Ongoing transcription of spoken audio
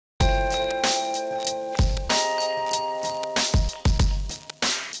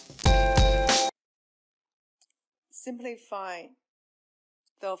Simplify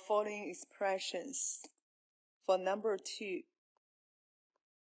the following expressions. For number 2,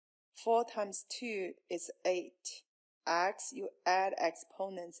 4 times 2 is 8. X, you add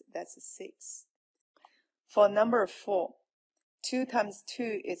exponents, that's 6. For number 4, 2 times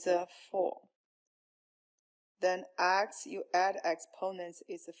 2 is 4. Then x, you add exponents,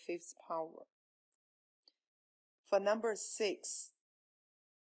 is the 5th power. For number 6,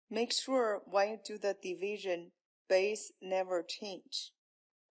 make sure when you do the division, base never change.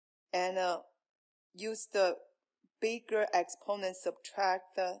 And use the bigger exponents,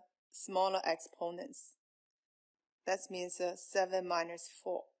 subtract the smaller exponents. That means 7 minus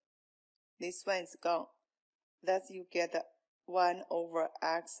 4. This one is gone. Thus you get 1 over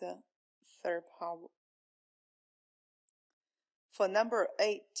x third power. For number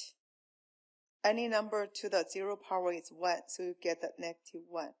 8, any number to the 0 power is 1, so you get the negative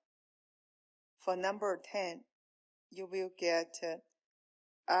 1. For number 10, you will get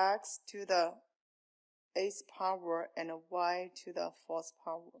x to the 8th power and y to the 4th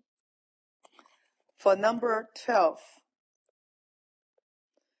power. For number 12,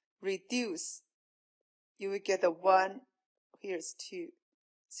 reduce, you will get the 1, here's 2,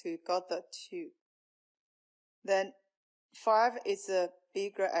 so you got the 2. Then 5 is a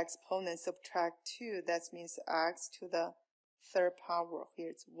bigger exponent, subtract 2, that means x to the 3rd power,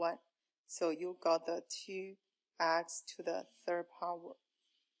 here's 1. So you got the 2x to the 3rd power.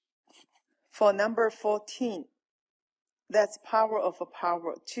 For number 14, that's power of a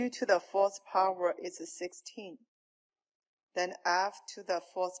power. 2 to the 4th power is 16. Then f to the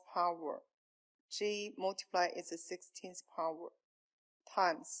 4th power, g multiply is the 16th power,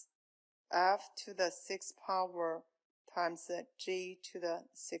 times f to the 6th power times g to the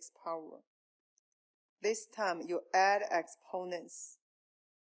 6th power. This time you add exponents.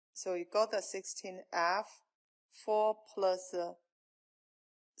 So you got the 16f, 4 plus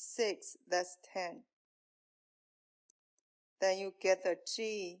 6, that's 10. Then you get the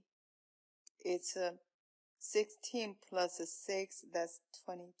g, it's 16 plus 6, that's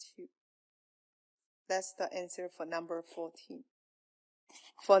 22. That's the answer for number 14.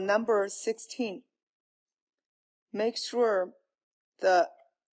 For number 16, make sure the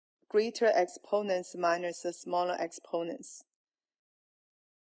greater exponents minus the smaller exponents.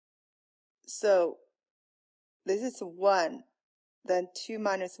 So this is 1, then 2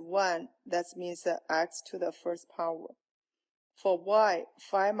 minus 1, that means x to the 1st power. For y,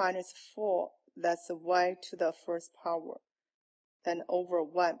 5 minus 4, that's y to the 1st power. Then over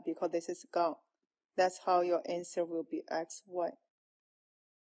 1, because this is gone. That's how your answer will be xy.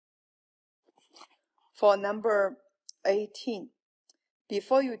 For number 18,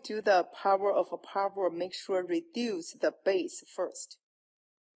 before you do the power of a power, make sure reduce the base first.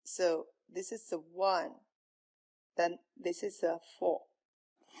 So this is 1, then this is 4.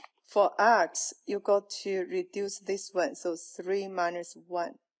 For x, you got to reduce this one, so 3 minus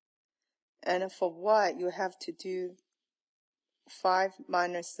 1. And for y, you have to do 5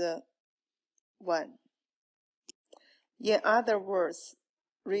 minus 1. In other words,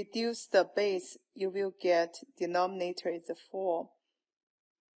 reduce the base, you will get denominator is 4.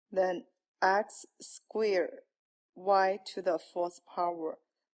 Then x squared, y to the 4th power.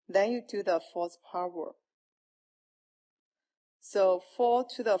 Then you do the 4th power. So 4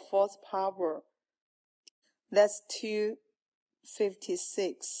 to the 4th power, that's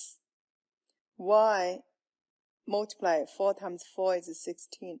 256. Y multiply 4 times 4 is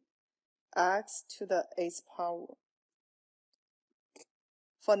 16. X to the 8th power.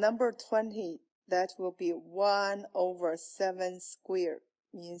 For number 20, that will be 1 over 7 squared,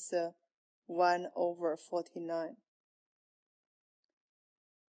 means 1 over 49.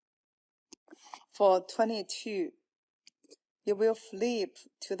 For 22, you will flip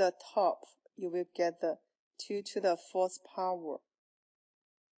to the top. You will get the 2 to the 4th power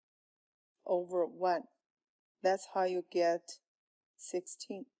over 1. That's how you get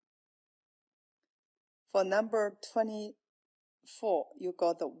 16. For number 24, you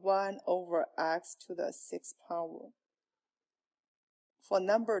got the 1 over x to the 6th power. For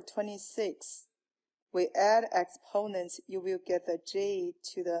number 26, we add exponents, you will get the j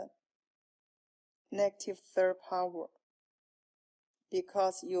to the negative 3rd power,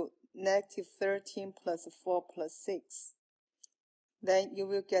 because you negative 13 plus 4 plus 6. Then you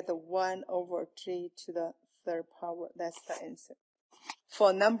will get the 1 over j to the 3rd power. That's the answer.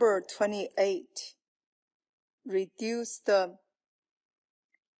 For number 28, reduce the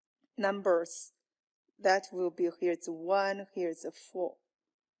numbers. That will be, here's 1, here's 4.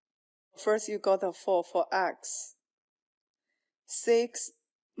 First you got the 4 for x. 6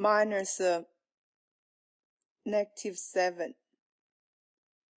 minus -7.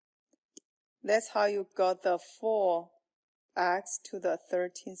 That's how you got the 4x to the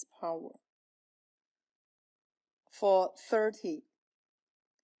 13th power. For 30,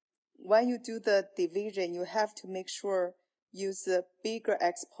 when you do the division, you have to make sure use the bigger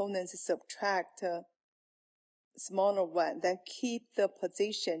exponents, subtract smaller one, then keep the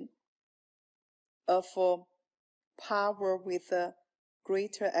position of power with the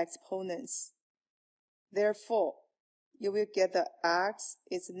greater exponents. Therefore, you will get the x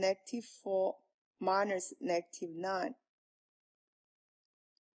is -4 minus -9.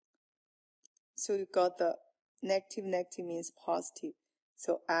 So you got the negative means positive.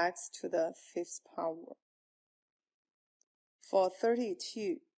 So x to the 5th power. For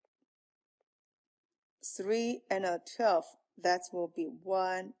 32, 3 and a 12, that will be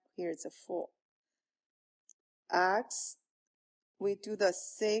 1. Here's a 4. X, we do the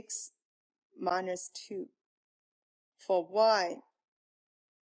 6 minus 2. For y,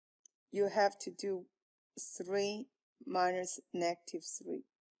 you have to do 3 minus -3.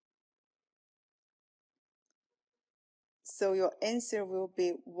 So your answer will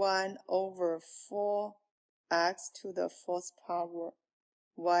be 1/4x to the 4th power,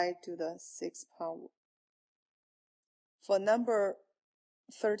 y to the 6th power. For number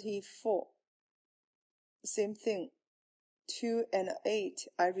 34, same thing. 2 and 8,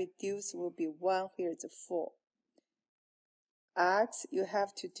 I reduce will be 1, here's 4. X, you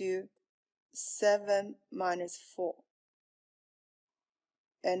have to do 7 minus 4.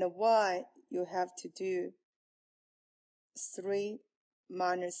 And y, you have to do 3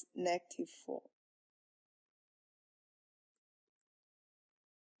 minus -4.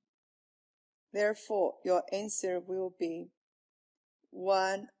 Therefore, your answer will be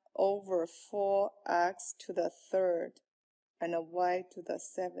 1/4x to the 3rd and y to the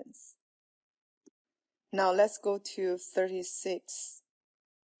 7th. Now let's go to 36.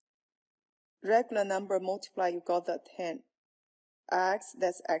 Regular number multiply, you got the 10. X,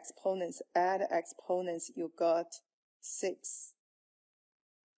 that's exponents. Add exponents, you got 6.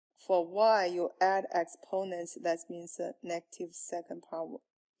 For y, you add exponents, that means -2nd power.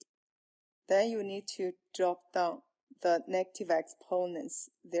 Then you need to drop down the negative exponents.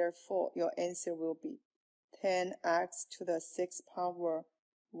 Therefore, your answer will be 10x to the 6th power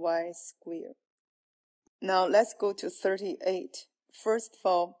y squared. Now let's go to 38. First of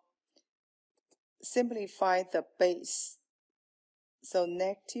all, simplify the base. So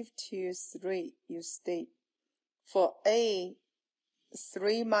 -2, 3, you state. For A,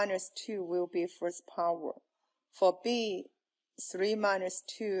 3 minus 2 will be 1st power. For B, 3 minus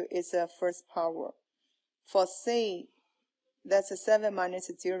 2 is a 1st power. For C, that's a 7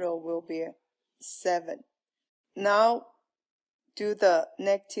 minus 0 will be 7. Now do the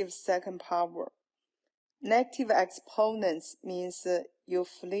 -2nd power. Negative exponents means you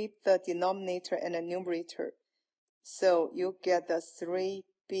flip the denominator and the numerator. So you get the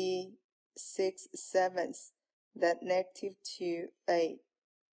 3b 6/7, that -2a.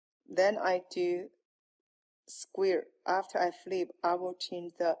 Then I do square. After I flip, I will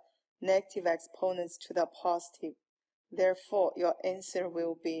change the negative exponents to the positive. Therefore, your answer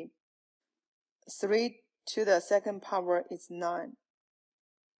will be 3 to the 2nd power is 9.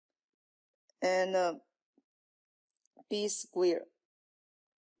 And b squared.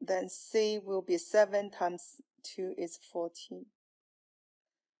 Then c will be 7 times 2 is 14.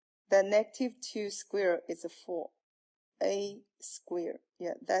 The -2 squared is 4. A squared.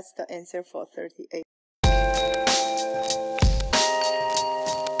 Yeah, that's the answer for 38.